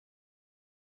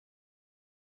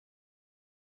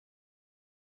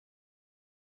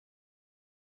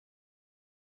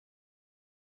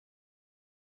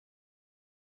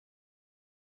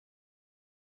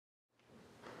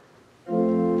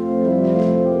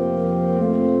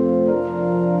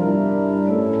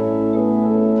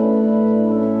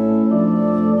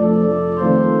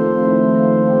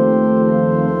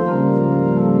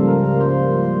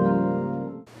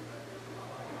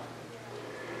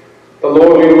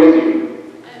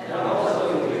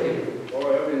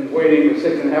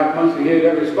6.5 months to hear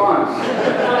that response.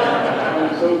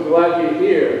 I'm so glad you're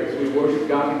here as we worship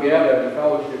God together and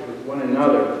fellowship with one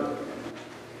another.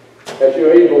 As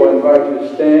you're able, I invite you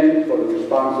to stand for the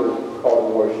responsive call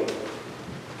to worship.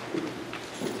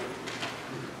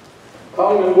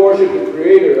 Come and worship the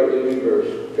Creator of the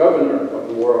universe, Governor of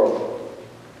the world.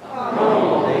 Come,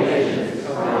 all nations,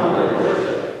 come and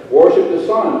worship. Worship the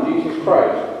Son, Jesus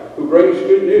Christ, who brings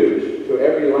good news to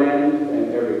every land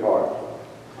and every heart.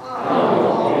 Come,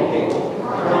 all people,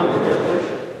 come and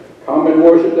worship. Come and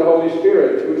worship the Holy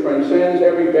Spirit, who transcends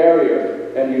every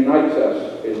barrier and unites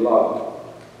us in love.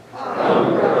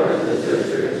 Come, brothers and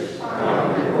sisters,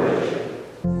 come and worship.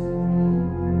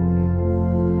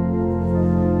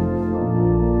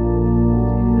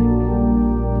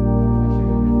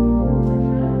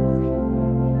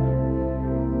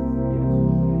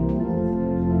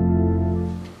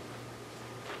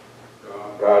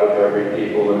 God of every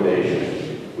people and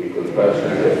nation, we confess we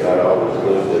have not always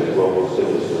lived as global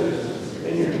citizens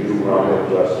in your new realm of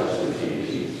justice and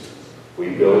peace. We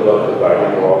build up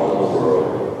dividing walls in the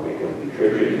world. We can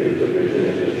contribute to the division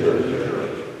of the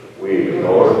church. We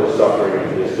ignore the suffering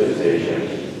of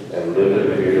dispensations and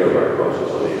live in fear of our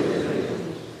closest neighbors.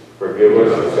 Forgive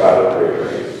us, God of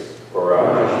grace, pour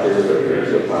out your spirit of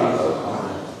grace upon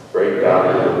us. Break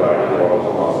down the dividing walls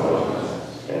among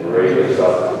us, and raise us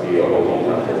up to be a holy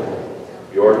temple,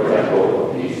 your temple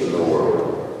of peace in the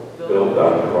world, built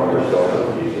on the cornerstone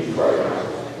of Jesus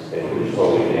Christ, in whose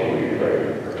holy name we pray.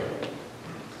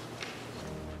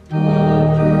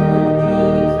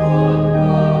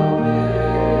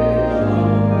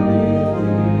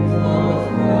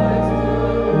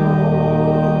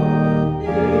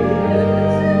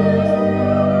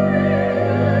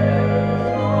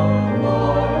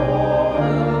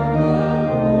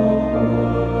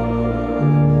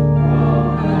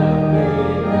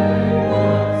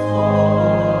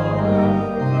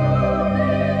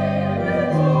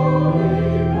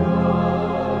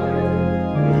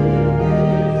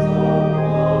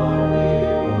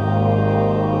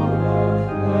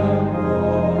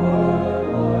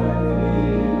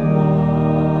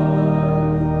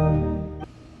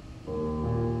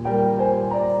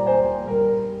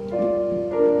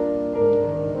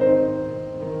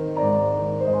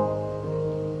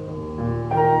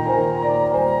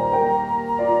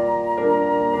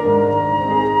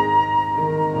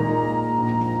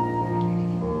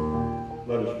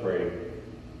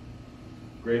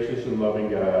 Gracious and loving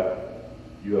God,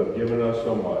 you have given us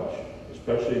so much,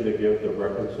 especially the gift of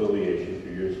reconciliation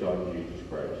through your Son, Jesus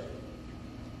Christ.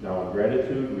 Now in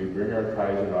gratitude, we bring our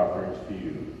tithes and offerings to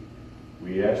you.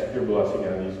 We ask your blessing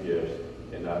on these gifts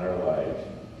and on our lives,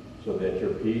 so that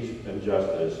your peace and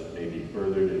justice may be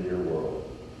furthered in your world.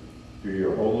 Through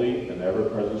your holy and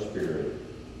ever-present Spirit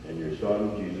and your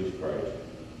Son, Jesus Christ,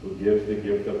 who gives the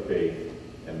gift of faith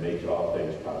and makes all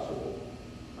things possible.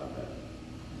 Amen.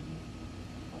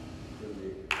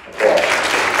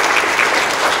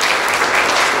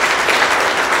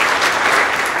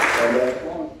 And last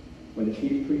one, when the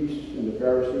chief priests and the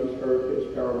Pharisees heard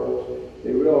his parables,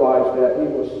 they realized that he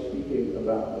was speaking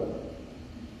about them.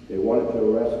 They wanted to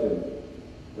arrest him,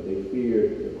 but they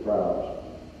feared the crowds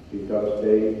because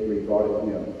they regarded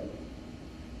him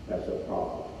as a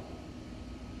prophet.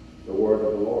 The word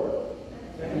of the Lord.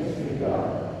 Thanks be to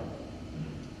God.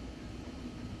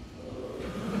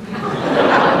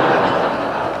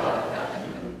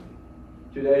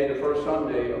 Today, the first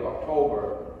Sunday of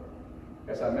October,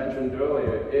 as I mentioned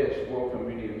earlier, is World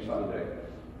Communion Sunday,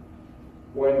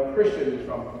 when Christians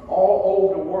from all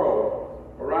over the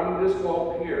world, around this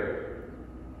globe here,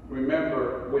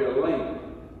 remember we're linked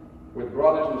with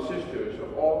brothers and sisters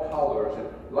of all colors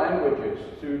and languages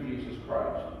through Jesus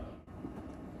Christ.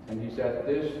 And he said,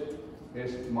 "This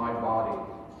is my body,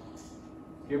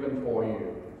 given for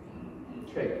you.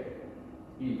 Take,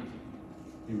 eat,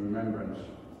 in remembrance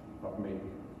of me."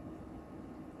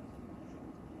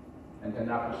 And then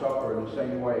after supper, in the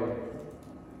same way,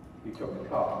 he took the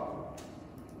cup.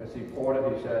 As he poured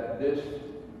it, he said, "This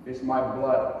is my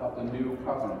blood of the new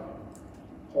covenant,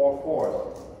 poured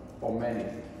forth for many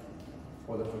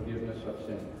for the forgiveness of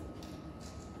sin.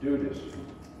 Do this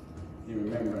in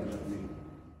remembrance of me."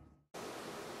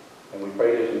 And we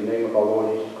pray this in the name of our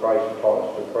Lord Jesus Christ, who taught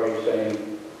us to pray,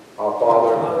 saying, "Our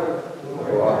Father,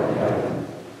 who art in heaven,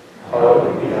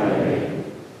 hallowed be thy name.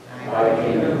 Thy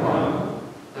kingdom come,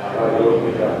 thy will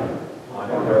be done,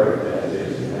 on earth as it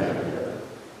is in heaven.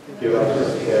 Give us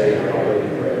this day our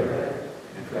daily bread,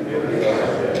 and forgive us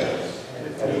our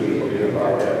debts, as we forgive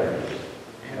our debtors.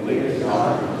 And lead us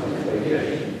not into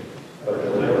temptation, but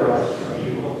deliver us from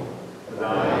evil. For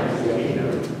thine is the kingdom,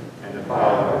 and the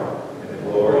power, and the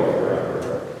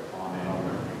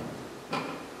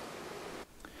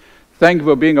Thank you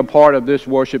for being a part of this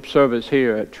worship service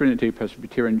here at Trinity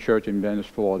Presbyterian Church in Venice,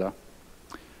 Florida.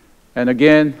 And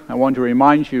again, I want to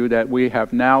remind you that we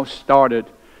have now started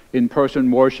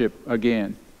in-person worship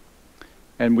again.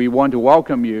 And we want to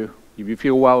welcome you, if you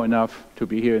feel well enough, to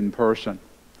be here in person.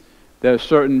 There are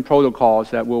certain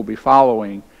protocols that we'll be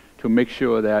following to make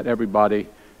sure that everybody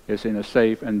is in a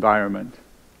safe environment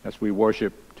as we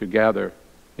worship together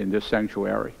in this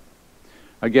sanctuary.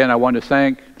 Again, I want to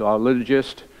thank our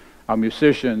liturgists, our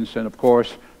musicians, and of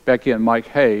course, Becky and Mike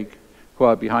Haig, who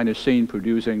are behind the scene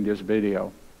producing this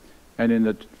video. And in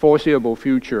the foreseeable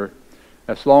future,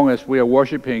 as long as we are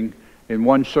worshiping in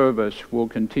one service, we'll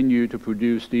continue to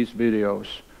produce these videos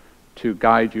to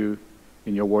guide you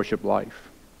in your worship life.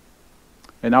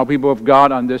 And now, people of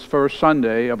God, on this first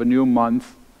Sunday of a new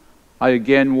month, I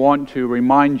again want to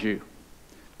remind you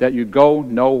that you go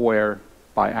nowhere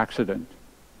by accident.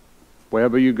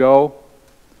 Wherever you go,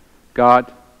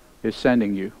 God is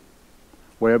sending you.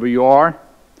 Wherever you are,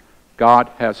 God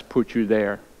has put you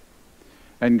there.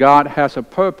 And God has a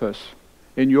purpose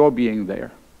in your being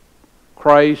there.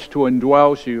 Christ, who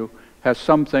indwells you, has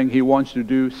something He wants to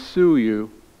do through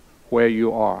you where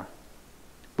you are.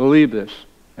 Believe this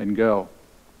and go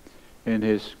in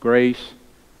His grace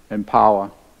and power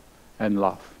and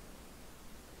love.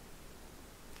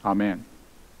 Amen.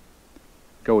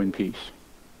 Go in peace.